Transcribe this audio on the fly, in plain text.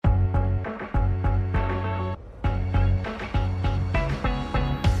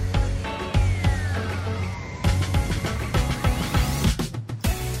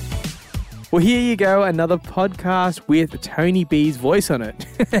Well, here you go, another podcast with Tony B's voice on it.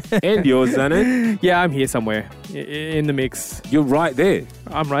 And yours, Zanet. Yeah, I'm here somewhere in the mix. You're right there.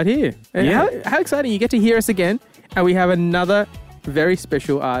 I'm right here. And Yeah. how exciting. You get to hear us again. And we have another very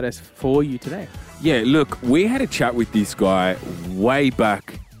special artist for you today. Yeah, look, we had a chat with this guy way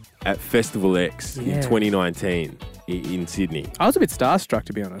back at Festival X in 2019 in Sydney. I was a bit starstruck,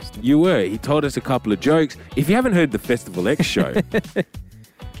 to be honest. You were. He told us a couple of jokes. If you haven't heard the Festival X show,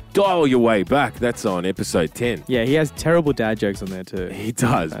 dial your way back. That's on episode 10. Yeah, he has terrible dad jokes on there too. He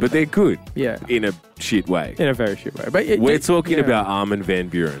does, but they're good. Yeah. In a shit way. In a very shit way. But We're talking about Armin van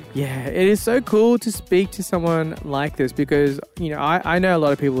Buuren. Yeah, it is so cool to speak to someone like this because, I know a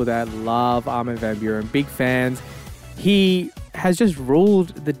lot of people that love Armin van Buuren, big fans. He has just ruled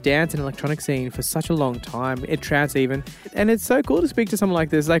the dance and electronic scene for such a long time, in trance even. And it's so cool to speak to someone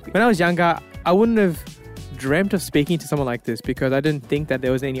like this. Like, when I was younger, I wouldn't have dreamt of speaking to someone like this because I didn't think that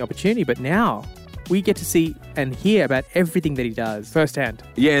there was any opportunity. But now we get to see and hear about everything that he does firsthand.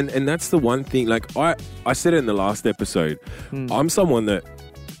 Yeah, and that's the one thing. Like, I said it in the last episode. I'm someone that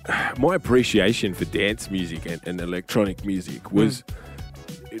my appreciation for dance music and electronic music was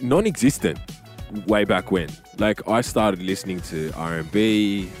non-existent way back when. Like, I started listening to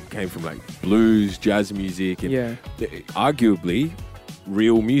R&B, came from like blues, jazz music, and arguably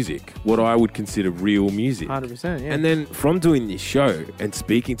real music, what I would consider real music. 100%, yeah. And then from doing this show and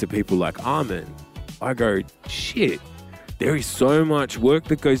speaking to people like Armin, I go, shit, there is so much work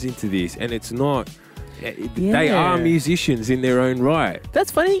that goes into this, and it's not... They are musicians in their own right. That's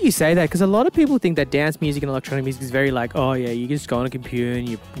funny you say that because a lot of people think that dance music and electronic music is very like, oh yeah, you just go on a computer and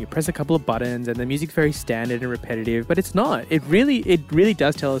you press a couple of buttons and the music's very standard and repetitive, but it's not. It really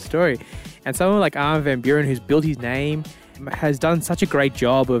does tell a story. And someone like Armin van Buuren, who's built his name, has done such a great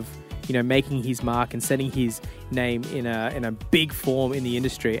job of making his mark and setting his name in a big form in the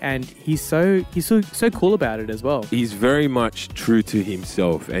industry, and he's so cool about it as well. He's very much true to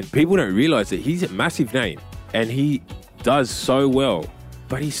himself, and people don't realize that he's a massive name and he does so well,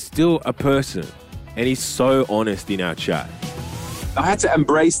 but he's still a person, and he's so honest in our chat. I had to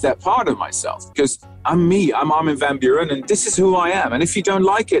embrace that part of myself because I'm me. I'm Armin van Buuren, and this is who I am. And if you don't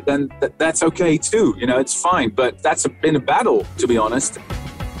like it, then that's okay too. It's fine. But that's been a battle, to be honest.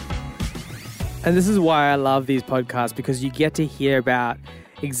 And this is why I love these podcasts, because you get to hear about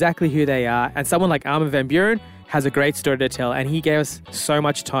exactly who they are. And someone like Armin van Buuren has a great story to tell, and he gave us so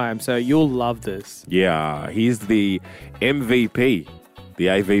much time. So you'll love this. Yeah, he's the MVP, the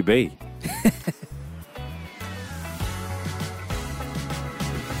AVB.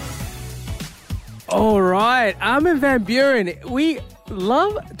 All right, Armin van Buuren. We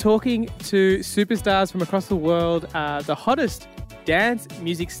love talking to superstars from across the world, the hottest dance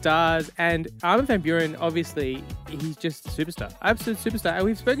music stars, and Armin van Buuren, obviously, he's just a superstar, absolute superstar. And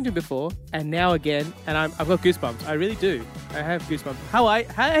we've spoken to him before, and now again, and I've got goosebumps. I really do. I have goosebumps. How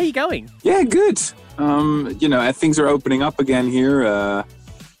are you going? Yeah, good. Things are opening up again here.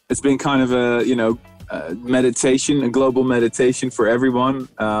 It's been kind of a meditation, a global meditation for everyone.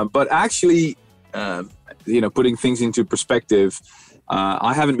 But actually, putting things into perspective,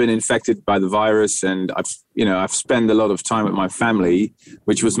 I haven't been infected by the virus, and I've spent a lot of time with my family,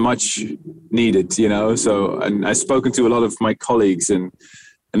 which was much needed, So, and I've spoken to a lot of my colleagues, and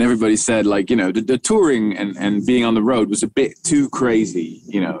everybody said, like, the touring and being on the road was a bit too crazy,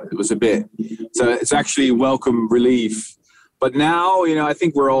 it was a bit. So it's actually welcome relief. But now, I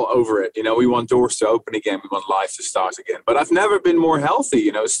think we're all over it. We want doors to open again. We want life to start again. But I've never been more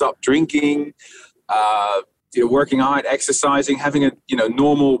healthy. Stop drinking. Working hard, exercising, having a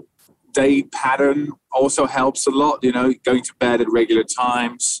normal day pattern also helps a lot. Going to bed at regular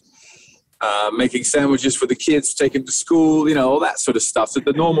times, making sandwiches for the kids, take them to school. All that sort of stuff. So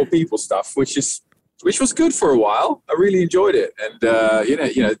the normal people stuff, which was good for a while. I really enjoyed it,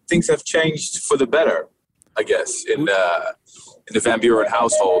 and things have changed for the better, I guess, in the Van Buuren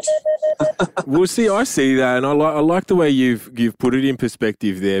household. Well, see, I see that, and I like the way you've put it in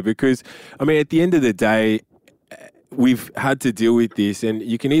perspective there, because I mean, at the end of the day, we've had to deal with this, and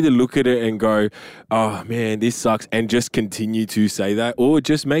you can either look at it and go, oh man, this sucks, and just continue to say that, or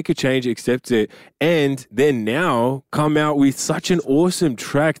just make a change, accept it, and then now come out with such an awesome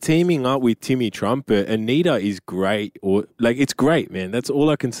track, teaming up with Timmy Trumpet. Anita is great, it's great, man. That's all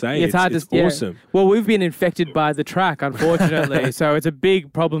I can say. Yeah, it's awesome. Well, we've been infected by the track, unfortunately, so it's a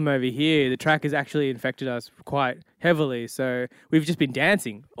big problem over here. The track has actually infected us quite heavily, so we've just been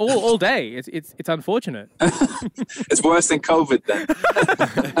dancing all day. It's unfortunate. It's worse than COVID then.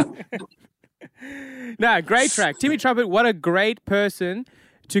 No, great track. Timmy Trumpet, what a great person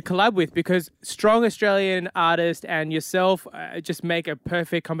to collab with, because strong Australian artist and yourself just make a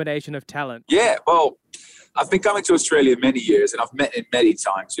perfect combination of talent. Yeah, well, I've been coming to Australia many years, and I've met him many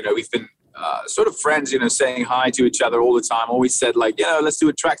times. You know, we've been sort of friends, you know, saying hi to each other all the time. Always said, like, you know, let's do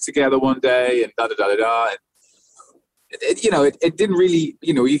a track together one day, and da-da-da-da-da. And it didn't really,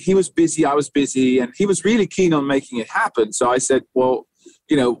 you know, he was busy, I was busy, and he was really keen on making it happen. So I said, well,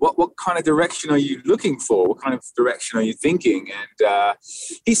 you know, what kind of direction are you looking for? What kind of direction are you thinking? And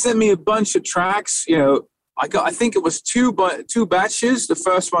he sent me a bunch of tracks. You know, I think it was two batches. The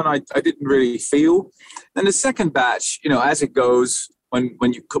first one I didn't really feel. Then the second batch, you know, as it goes, when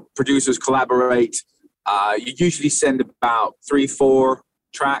producers collaborate, you usually send about 3-4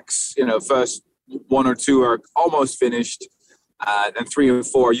 tracks. You know, first 1 or 2 are almost finished, and 3 or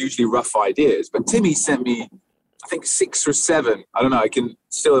 4 are usually rough ideas. But Timmy sent me, I think, 6 or 7. I don't know. I can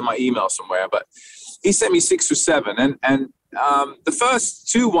still in my email somewhere, but he sent me 6 or 7, and the first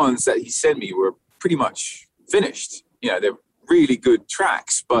 2 ones that he sent me were pretty much finished. You know, they're really good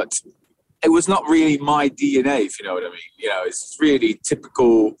tracks, but it was not really my DNA, if you know what I mean. You know, it's really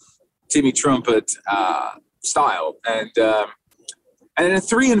typical Timmy Trumpet style, and then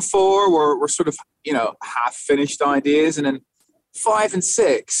 3 and 4 were sort of, you know, half finished ideas, and then 5 and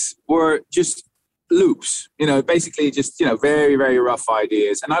 6 were just loops, you know, basically just, you know, very, very rough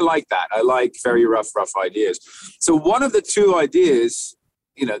ideas. And I like that. I like very rough ideas. So one of the 2 ideas,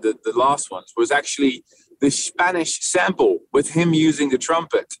 you know, the last ones, was actually the Spanish sample with him using the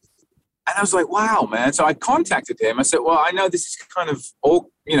trumpet. And I was like, wow, man. So I contacted him. I said, well, I know this is kind of,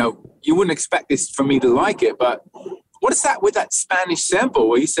 you know, you wouldn't expect this for me to like it, but what is that with that Spanish sample?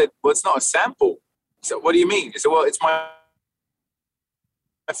 Well, he said, well, it's not a sample. So what do you mean? He said, well, it's my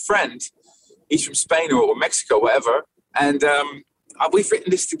friend. He's from Spain or Mexico, whatever. And we've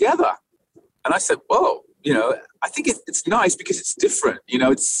written this together. And I said, whoa, you know, I think it's nice because it's different. You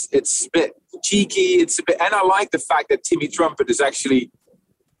know, it's a bit cheeky. And I like the fact that Timmy Trumpet is actually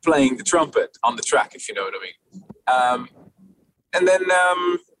playing the trumpet on the track, if you know what I mean. And then,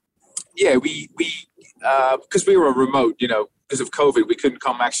 we because we were remote, you know, because of COVID, we couldn't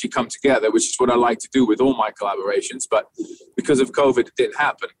come together, which is what I like to do with all my collaborations. But because of COVID, it didn't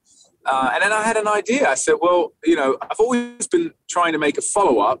happen. And then I had an idea. I said, well, you know, I've always been trying to make a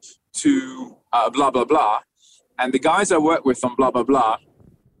follow-up to Blah, Blah, Blah. And the guys I work with on Blah, Blah, Blah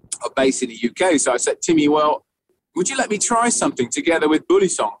are based in the UK. So I said, Timmy, well, would you let me try something together with Bully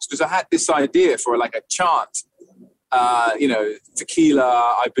Songs? Because I had this idea for like a chant, you know,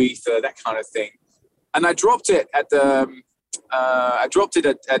 tequila, Ibiza, that kind of thing. And I dropped it at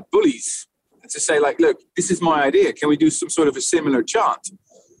at Bully's to say, like, look, this is my idea. Can we do some sort of a similar chant?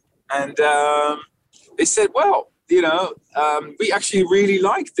 And they said, well, you know, we actually really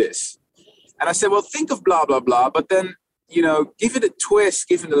like this. And I said, well, think of Blah, Blah, Blah, but then, you know, give it a twist,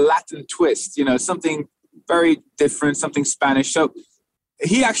 give it a Latin twist, you know, something very different, something Spanish. So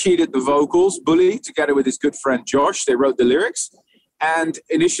he actually did the vocals, Bully, together with his good friend Josh. They wrote the lyrics. And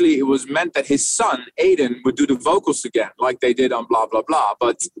initially it was meant that his son, Aiden, would do the vocals again, like they did on Blah, Blah, Blah.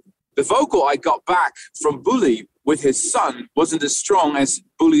 But the vocal I got back from Bully with his son wasn't as strong as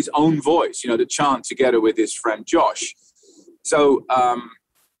Bully's own voice, you know, the chant together with his friend Josh. So,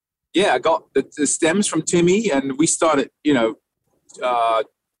 I got the stems from Timmy, and we started, you know,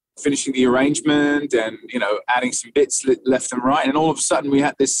 finishing the arrangement and, you know, adding some bits left and right. And all of a sudden we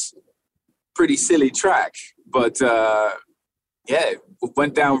had this pretty silly track, but it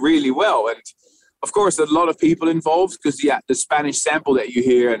went down really well. And of course, a lot of people involved, because the Spanish sample that you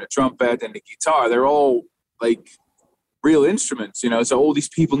hear and the trumpet and the guitar, they're all like real instruments, you know. So all these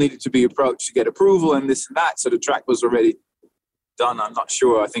people needed to be approached to get approval and this and that. So the track was already done. I'm not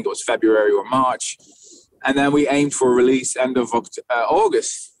sure. I think it was February or March. And then we aimed for release end of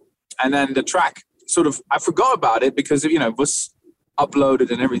August. And then the track sort of, I forgot about it because, you know, it was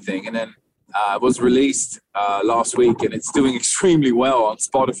uploaded and everything. And then it was released last week, and it's doing extremely well on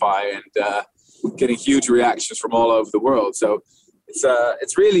Spotify and getting huge reactions from all over the world. So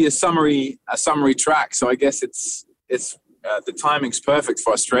it's really a summary track. So I guess it's the timing's perfect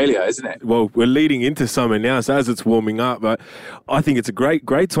for Australia, isn't it? Well, we're leading into summer now, so as it's warming up, but I think it's a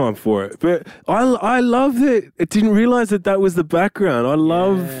great time for it. But I love that. I didn't realize that was the background. I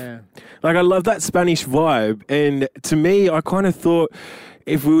love that Spanish vibe. And to me, I kind of thought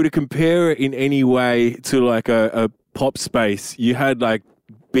if we were to compare it in any way to like a pop space, you had like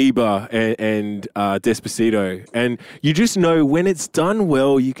Bieber and Despacito, and you just know when it's done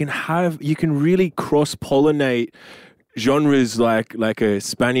well, you can really cross-pollinate genres like a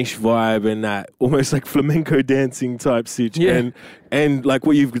Spanish vibe and that almost like flamenco dancing type situation. Yeah. And like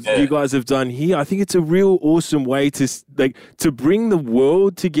what you guys have done here, I think it's a real awesome way to bring the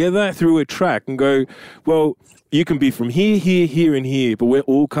world together through a track and go, well, you can be from here, here, here, and here, but we're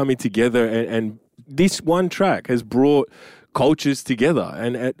all coming together. And this one track has brought cultures together,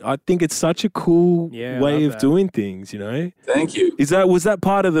 and I think it's such a cool way of doing things. You know. Thank you. Was that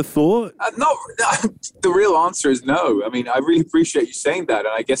part of the thought? No, the real answer is no. I mean, I really appreciate you saying that,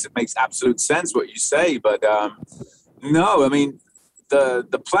 and I guess it makes absolute sense what you say. But no, I mean,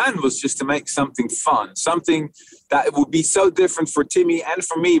 the plan was just to make something fun, something that would be so different for Timmy and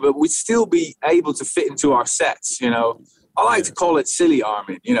for me, but would still be able to fit into our sets. You know, I like to call it silly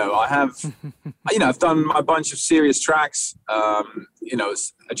Armin. You know, I've done a bunch of serious tracks. You know,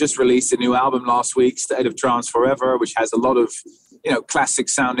 I just released a new album last week, State of Trance Forever, which has a lot of, you know, classic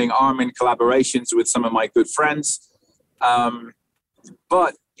sounding Armin collaborations with some of my good friends.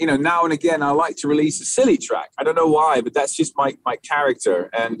 But, you know, now and again, I like to release a silly track. I don't know why, but that's just my character.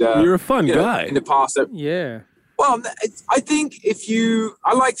 And you're a fun guy. In the past, well, I think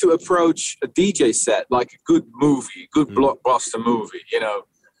I like to approach a DJ set like a good movie, good blockbuster movie. You know,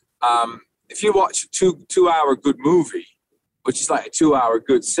 if you watch a two-hour good movie, which is like a 2-hour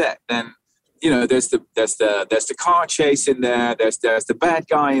good set, then you know there's the car chase in there, there's the bad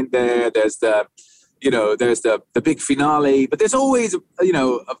guy in there, there's the big finale, but there's always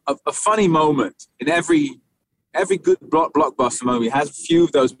a funny moment in every good blockbuster movie has a few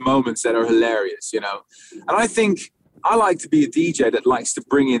of those moments that are hilarious, you know. And I think I like to be a DJ that likes to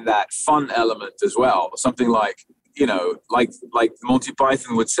bring in that fun element as well. Something like, you know, like Monty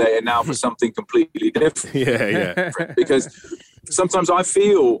Python would say, and now for something completely different. Yeah. Because sometimes I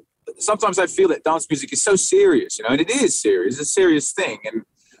feel that dance music is so serious, you know, and it is serious. It's a serious thing.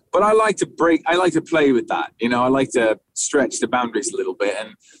 But I like to play with that, you know. I like to stretch the boundaries a little bit.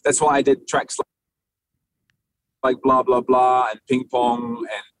 And that's why I did tracks like Blah Blah Blah and Ping Pong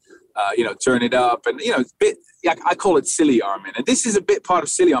and Turn It Up, and I call it silly Armin, and this is a bit part of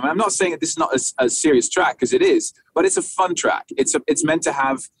silly Armin. I'm not saying that this is not a serious track, because it is, but it's a fun track. It's meant to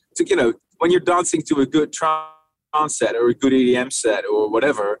have when you're dancing to a good trance set or a good EDM set or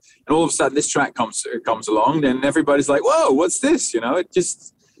whatever, and all of a sudden this track comes along, then everybody's like, whoa, what's this? You know, it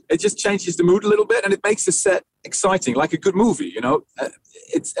just changes the mood a little bit, and it makes the set exciting, like a good movie. You know,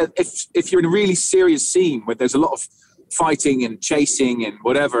 if you're in a really serious scene where there's a lot of fighting and chasing and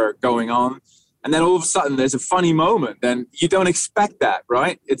whatever going on, and then all of a sudden there's a funny moment, then you don't expect that,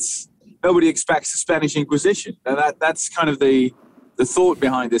 right? Nobody expects the Spanish Inquisition, and that's kind of the thought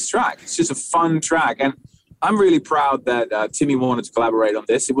behind this track. It's just a fun track, and I'm really proud that Timmy wanted to collaborate on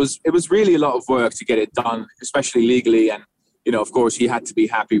this. It was really a lot of work to get it done, especially legally, and of course, he had to be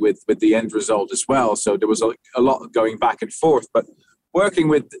happy with the end result as well. So there was a lot going back and forth. But working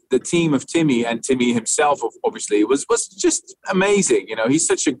with the team of Timmy and Timmy himself, obviously, was just amazing. You know, he's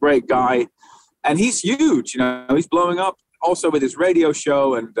such a great guy, and he's huge. You know, he's blowing up also with his radio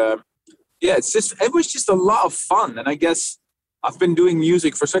show, and it was just a lot of fun. And I guess I've been doing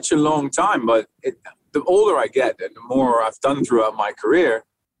music for such a long time, but the older I get and the more I've done throughout my career,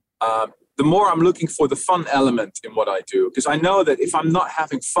 the more I'm looking for the fun element in what I do, because I know that if I'm not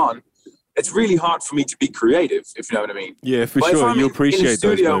having fun, it's really hard for me to be creative, if you know what I mean. Yeah, for sure. You appreciate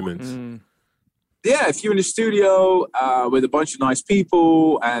those moments. Yeah, if you're in a studio with a bunch of nice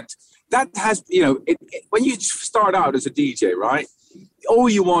people, and that has, when you start out as a DJ, right, all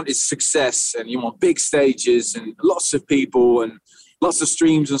you want is success, and you want big stages and lots of people and lots of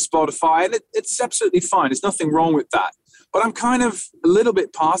streams on Spotify, and it's absolutely fine. There's nothing wrong with that. But I'm kind of a little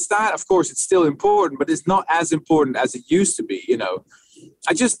bit past that. Of course, it's still important, but it's not as important as it used to be, you know.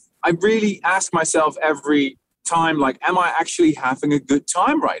 I really ask myself every time, like, am I actually having a good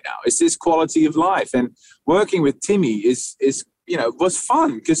time right now? Is this quality of life? And working with Timmy was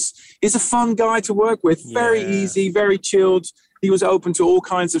fun, because he's a fun guy to work with. Very easy, very chilled. He was open to all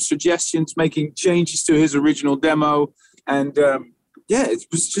kinds of suggestions, making changes to his original demo. And, it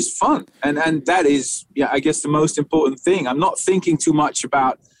was just fun. And that is, I guess the most important thing. I'm not thinking too much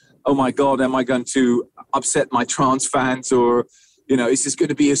about, oh my God, am I going to upset my trance fans, or, is this going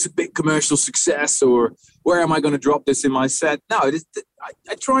to be a big commercial success, or where am I going to drop this in my set? No,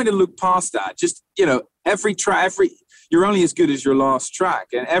 I try to look past that. Just, every track, you're only as good as your last track,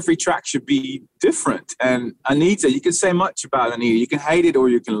 and every track should be different. And Anita, you can say much about Anita. You can hate it or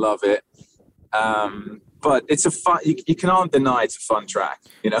you can love it. But it's a fun, you cannot deny it's a fun track,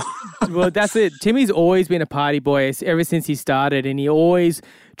 Well, that's it. Timmy's always been a party boy ever since he started, and he always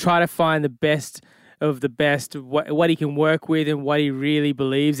tried to find the best of the best, what he can work with and what he really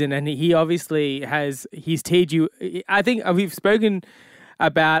believes in. And he obviously he's teed you. I think we've spoken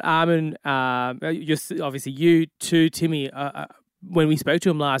about Armin, just obviously you too, Timmy, when we spoke to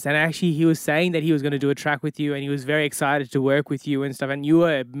him last, and actually he was saying that he was going to do a track with you and he was very excited to work with you and stuff, and you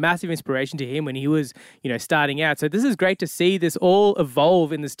were a massive inspiration to him when he was, starting out. So this is great to see this all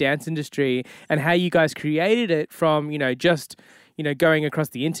evolve in this dance industry, and how you guys created it from, just, going across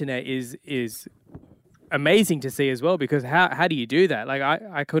the internet is amazing to see as well, because how do you do that? Like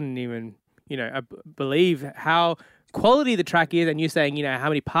I couldn't even, believe how quality the track is, and you're saying, how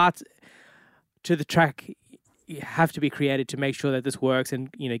many parts to the track have to be created to make sure that this works and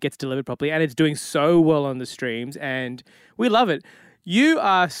gets delivered properly, and it's doing so well on the streams, and we love it. You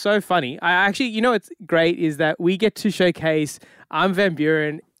are so funny. I actually, what's great is that we get to showcase Armin van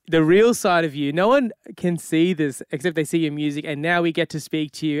Buuren, the real side of you. No one can see this except they see your music, and now we get to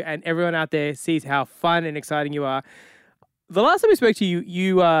speak to you, and everyone out there sees how fun and exciting you are. The last time we spoke to you,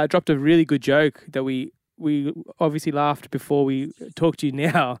 you dropped a really good joke that we obviously laughed before we talked to you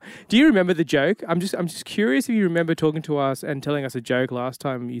now. Do you remember the joke? I'm just curious if you remember talking to us and telling us a joke last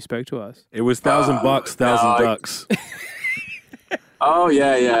time you spoke to us. It was $1,000, 1,000 ducks. Oh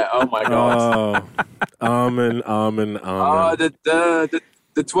yeah. Oh my God. Oh, Armin. Oh,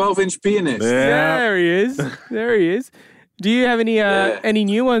 the 12-inch pianist. Yeah. There he is. Do you have any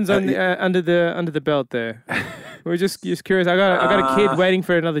new ones on under the belt there? We're just curious. I got a kid waiting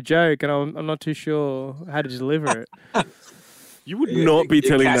for another joke, and I'm not too sure how to deliver it. You would not be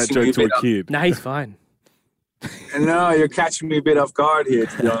telling that joke to a kid. No, he's fine. No, you're catching me a bit off guard here,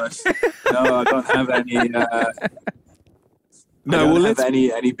 to be honest. No, I don't have any.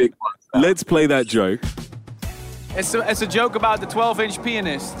 Any big ones. No. Let's play that joke. It's a joke about the 12-inch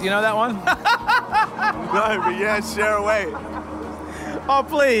pianist. You know that one? No, but yeah, share away. Oh,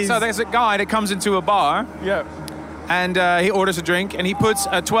 please. So there's a guy that comes into a bar. Yeah. And he orders a drink, and he puts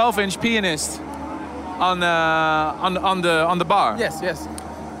a 12-inch pianist on the bar. Yes.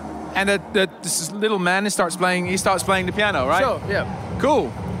 And this little man starts playing the piano, right? Sure. Yeah.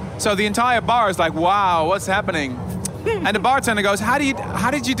 Cool. So the entire bar is like, wow, what's happening? And the bartender goes, how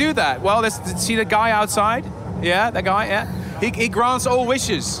did you do that? Well, see the guy outside? Yeah, that guy. Yeah. He grants all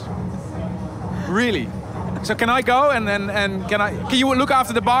wishes. Really. So can I go and can you look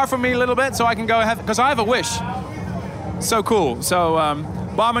after the bar for me a little bit so I can go because I have a wish. So cool. So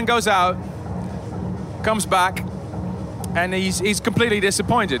barman goes out, comes back, and he's completely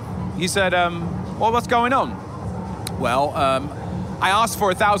disappointed. He said, well, what's going on? Well, I asked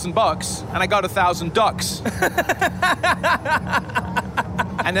for $1,000 and I got 1,000 ducks.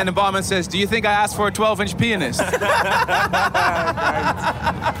 And then the barman says, do you think I asked for a 12-inch pianist?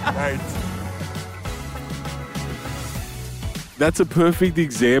 Right. That's a perfect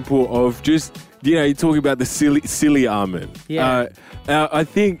example of just, you're talking about the silly Armin. Yeah. I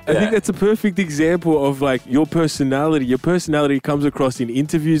think that's a perfect example of like your personality. Your personality comes across in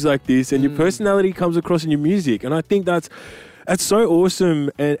interviews like this, and your personality comes across in your music. And I think that's so awesome,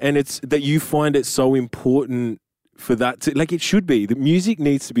 and it's that you find it so important for that to, like, it should be. The music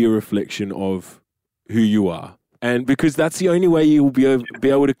needs to be a reflection of who you are, and because that's the only way you will be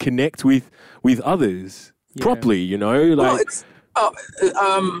able to connect with others properly. Well,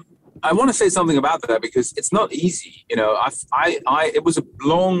 I want to say something about that because it's not easy. It was a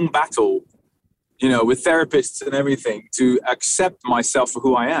long battle, with therapists and everything to accept myself for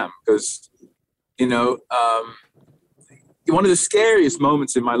who I am. Because, one of the scariest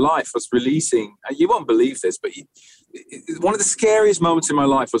moments in my life was releasing, you won't believe this, but one of the scariest moments in my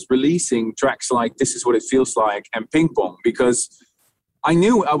life was releasing tracks like This Is What It Feels Like and Ping Pong, because I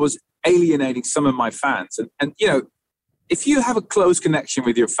knew I was alienating some of my fans. And if you have a close connection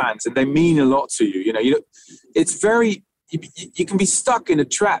with your fans and they mean a lot to you, it's very, you can be stuck in a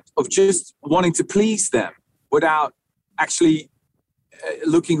trap of just wanting to please them without actually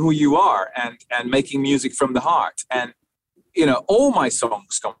looking who you are and making music from the heart. And, all my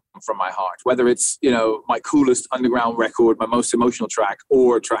songs come from my heart, whether it's, my coolest underground record, my most emotional track,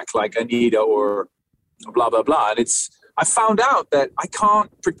 or a track like Anita or blah, blah, blah. And I found out that I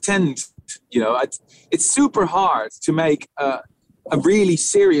can't pretend. It's super hard to make a really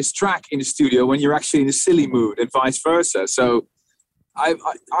serious track in the studio when you're actually in a silly mood, and vice versa. So I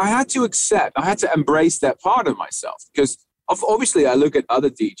had to embrace that part of myself, because obviously I look at other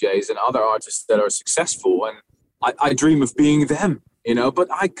DJs and other artists that are successful, and I dream of being them, but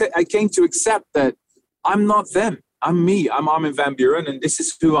I came to accept that I'm not them. I'm me. I'm Armin van Buuren, and this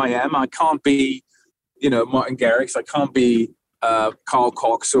is who I am. I can't be, Martin Garrix. I can't be Carl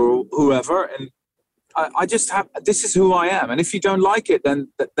Cox or whoever. And I just have, this is who I am. And if you don't like it, then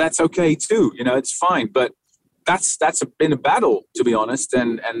that's okay too. You know, it's fine. But that's been a battle, to be honest.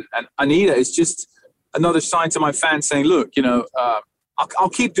 And Anita is just another sign to my fans saying, look, you know, I'll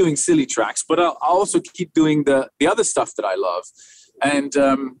keep doing silly tracks, but I'll also keep doing the other stuff that I love. And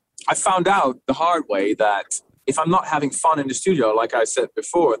I found out the hard way that if I'm not having fun in the studio, like I said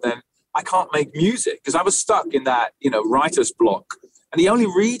before, then I can't make music, because I was stuck in that, you know, writer's block. And the only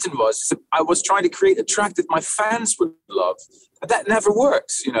reason was I was trying to create a track that my fans would love. But that never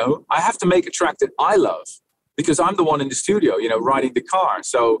works, you know. I have to make a track that I love, because I'm the one in the studio, you know, riding the car.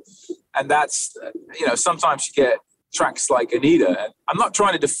 So, and that's, you know, sometimes you get tracks like Anita. And I'm not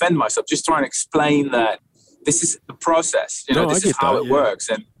trying to defend myself, just trying to explain that this is the process, you know, this is how it works.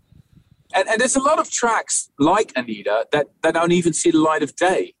 And there's a lot of tracks like Anita that don't even see the light of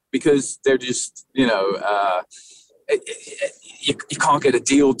day, because they're just, you know, you can't get a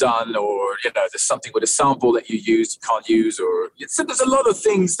deal done, or, you know, there's something with a sample that you can't use, or so there's a lot of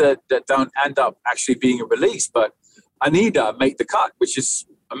things that don't end up actually being released. But Anita made the cut, which is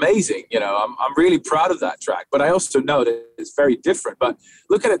amazing. You know, I'm really proud of that track, but I also know that it's very different. But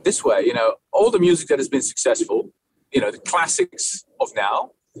look at it this way, you know, all the music that has been successful, you know, the classics of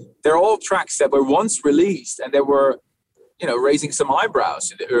now, they're all tracks that were once released and they were, you know, raising some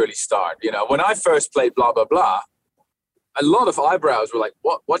eyebrows in the early start. You know, when I first played Blah, Blah, Blah, a lot of eyebrows were like,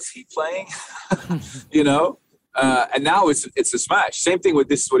 what's he playing? You know? And now it's a smash. Same thing with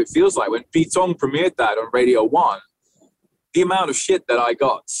This Is What It Feels Like. When Pete Tong premiered that on Radio 1, the amount of shit that I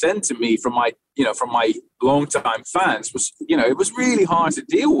got sent to me from my longtime fans was, you know, it was really hard to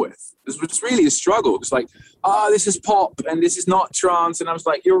deal with. It was really a struggle. It's like, this is pop and this is not trance. And I was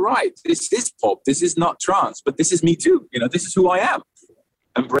like, you're right. This is pop. This is not trance, but this is me too. You know, this is who I am.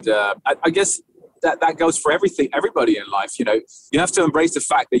 And I guess that goes for everybody in life. You know, you have to embrace the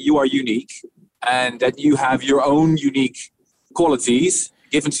fact that you are unique and that you have your own unique qualities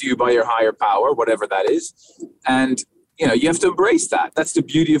given to you by your higher power, whatever that is. And, you know, you have to embrace that. That's the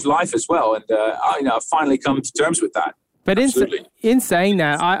beauty of life as well. And, I've finally come to terms with that. But in saying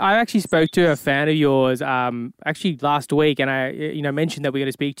that, I actually spoke to a fan of yours actually last week, and I mentioned that we're going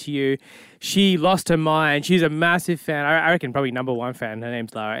to speak to you. She lost her mind. She's a massive fan. I reckon probably number one fan. Her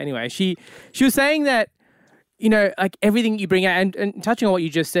name's Lara. Anyway, she was saying that, you know, like everything you bring out, and touching on what you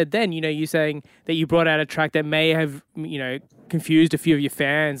just said then, you know, you're saying that you brought out a track that may have, you know, confused a few of your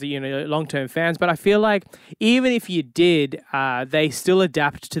fans, you know, long-term fans. But I feel like even if you did, they still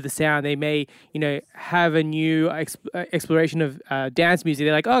adapt to the sound. They may, you know, have a new exploration of dance music.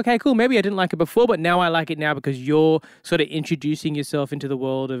 They're like, oh, okay, cool. Maybe I didn't like it before, but now I like it now because you're sort of introducing yourself into the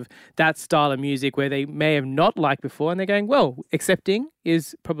world of that style of music where they may have not liked before. And they're going, well, accepting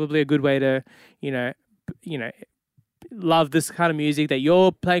is probably a good way to, you know, love this kind of music that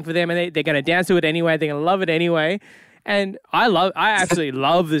you're playing for them, and they're going to dance to it anyway. They're going to love it anyway. And I absolutely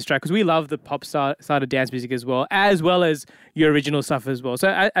love this track because we love the pop side of dance music as well as your original stuff as well.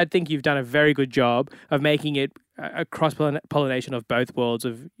 So I think you've done a very good job of making it a cross-pollination of both worlds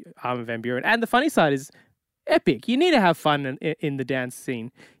of Armin van Buuren. And the funny side is epic. You need to have fun in the dance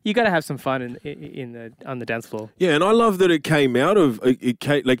scene. You got to have some fun on the dance floor. Yeah, and I love that it came out of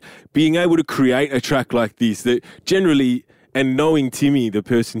like being able to create a track like this that generally, and knowing Timmy, the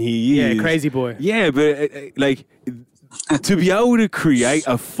person he is, crazy boy. Yeah, but like to be able to create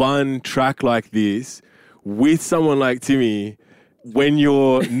a fun track like this with someone like Timmy when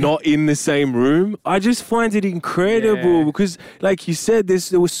you're not in the same room, I just find it incredible because, like you said,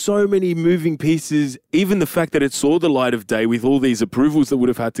 there were so many moving pieces, even the fact that it saw the light of day with all these approvals that would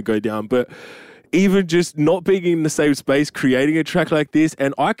have had to go down, but even just not being in the same space, creating a track like this,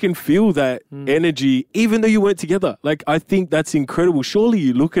 and I can feel that energy, even though you weren't together. Like, I think that's incredible. Surely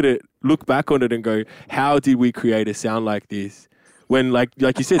you look back on it and go, how did we create a sound like this? When, like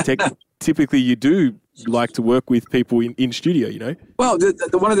you said, typically you do like to work with people in studio, you know? Well,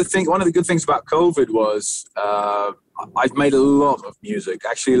 one of the good things about COVID was I've made a lot of music,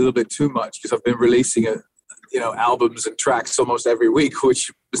 actually a little bit too much, because I've been releasing albums and tracks almost every week,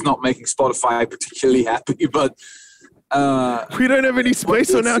 which is not making Spotify particularly happy. But we don't have any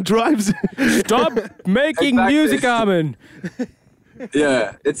space on our drives. Stop making music, Armin.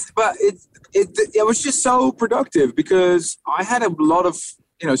 Yeah, it was just so productive because I had a lot of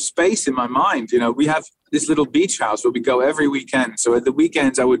space in my mind. We have this little beach house where we go every weekend. So at the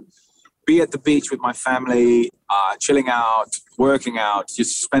weekends, I would be at the beach with my family, chilling out, working out,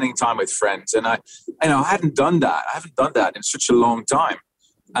 just spending time with friends. And I hadn't done that. I haven't done that in such a long time.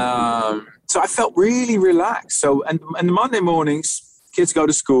 So I felt really relaxed. So, and Monday mornings, kids go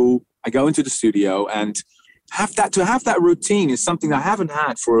to school, I go into the studio, and have that routine is something I haven't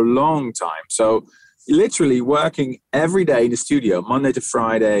had for a long time. So literally working every day in the studio, Monday to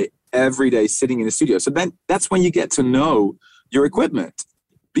Friday, every day sitting in the studio. So then that's when you get to know your equipment,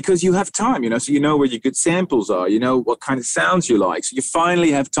 because you have time, so you know where your good samples are, you know what kind of sounds you like. So you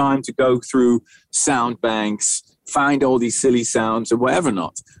finally have time to go through sound banks, find all these silly sounds and whatever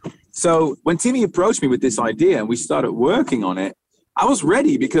not. So when Timmy approached me with this idea and we started working on it, I was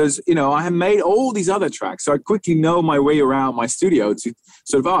ready because, I had made all these other tracks. So I quickly know my way around my studio to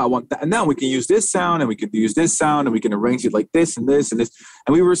sort of, I want that. And now we can use this sound and we can use this sound and we can arrange it like this and this and this.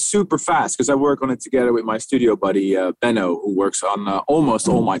 And we were super fast because I work on it together with my studio buddy, Benno, who works on almost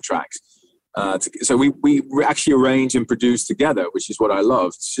all my tracks. So we actually arrange and produce together, which is what I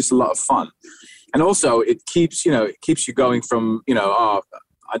love. It's just a lot of fun. And also it keeps you going from,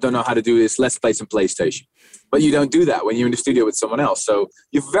 I don't know how to do this, let's play some PlayStation. But you don't do that when you're in the studio with someone else. So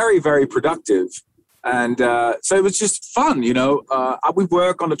you're very, very productive. And so it was just fun, I would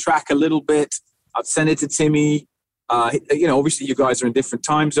work on the track a little bit. I'd send it to Timmy. Obviously you guys are in different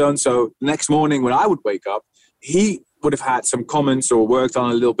time zones. So the next morning when I would wake up, he would have had some comments or worked on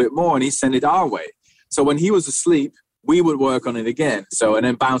it a little bit more and he'd send it our way. So when he was asleep, we would work on it again. And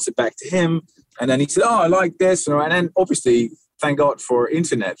then bounce it back to him. And then he said, I like this. And then obviously, thank God for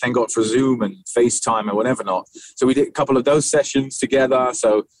internet, thank God for Zoom and FaceTime and whatever not. So we did a couple of those sessions together.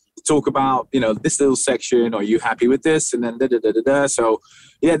 So talk about, this little section, are you happy with this? And then da-da-da-da-da. So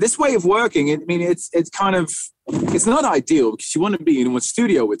yeah, this way of working, it's kind of, it's not ideal because you want to be in one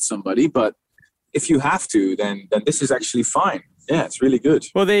studio with somebody, but if you have to, then this is actually fine. Yeah, it's really good.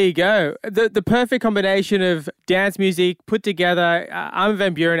 Well, there you go. The perfect combination of dance music put together. Armin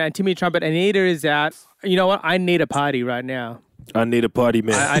van Buuren and Timmy Trumpet. Anita is out. You know what? I need a party right now. I need a party,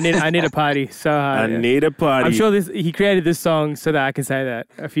 man. I need a party so hard. I need a party. I'm sure he created this song so that I can say that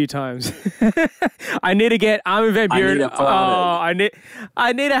a few times. I need to get Armin van Buuren.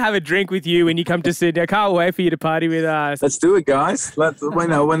 I need to have a drink with you when you come to Sydney. I can't wait for you to party with us. Let's do it, guys.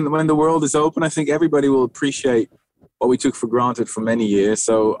 When the world is open, I think everybody will appreciate what we took for granted for many years.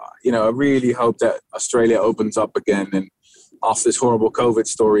 So, I really hope that Australia opens up again and after this horrible COVID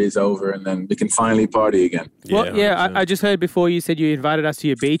story is over and then we can finally party again. Well, yeah, I just heard before you said you invited us to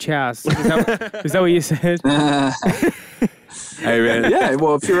your beach house. Is that what you said? Hey, man. Yeah,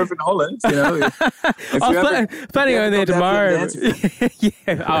 well, if you're ever in Holland, I'm planning on there tomorrow.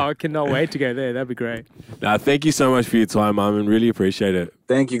 Yeah. Oh, I cannot wait to go there. That'd be great. Thank you so much for your time, Armin. Really appreciate it.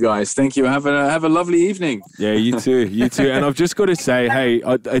 Thank you, guys. Thank you. Have a lovely evening. Yeah, you too. You too. And I've just got to say, hey,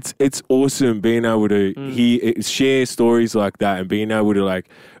 it's awesome being able to share stories like that and being able to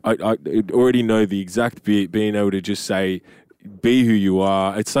I already know the exact bit, being able to just say, be who you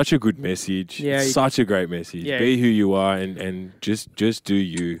are. It's such a good message. Yeah, such a great message. Yeah. Be who you are and just do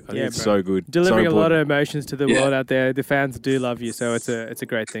you. I think it's so good. Delivering a lot of emotions to the world out there. The fans do love you, so it's a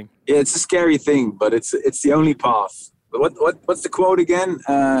great thing. Yeah, it's a scary thing, but it's the only path. What's the quote again?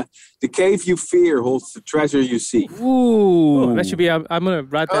 The cave you fear holds the treasure you seek. Ooh, that should be. I'm gonna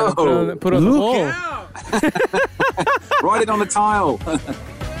write that and put it on the wall. Write it on the tile.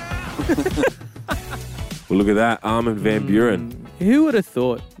 Well, look at that, Armin van Buuren. Who would have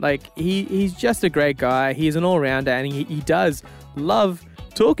thought? He's just a great guy. He's an all-rounder, and he does love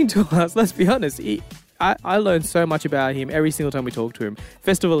talking to us. Let's be honest. I learned so much about him every single time we talk to him.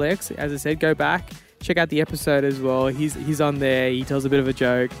 Festival X, as I said, go back, check out the episode as well. He's on there. He tells a bit of a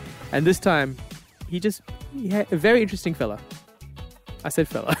joke, and this time, he had a very interesting fella. I said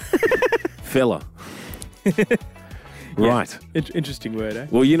fella. Fella. Right. Yeah, interesting word, eh?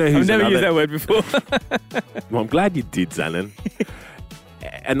 Well, who's I've never used that word before. Well, I'm glad you did, Zanin.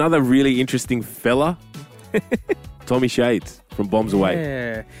 Another really interesting fella, Tommy Shades from Bombs Away.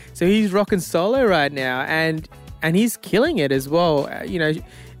 Yeah. So he's rocking solo right now, and he's killing it as well.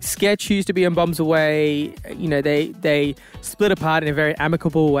 Sketch used to be on Bombs Away. They split apart in a very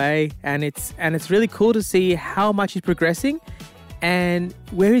amicable way, and it's really cool to see how much he's progressing and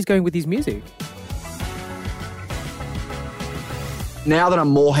where he's going with his music. Now that I'm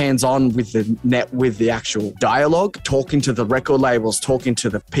more hands-on with the actual dialogue, talking to the record labels, talking to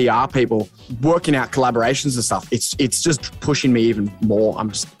the PR people, working out collaborations and stuff, it's just pushing me even more. I'm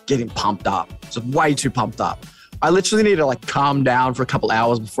just getting pumped up. It's way too pumped up. I literally need to calm down for a couple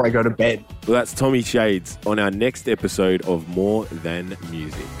hours before I go to bed. Well, that's Tommy Shades on our next episode of More Than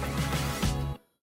Music.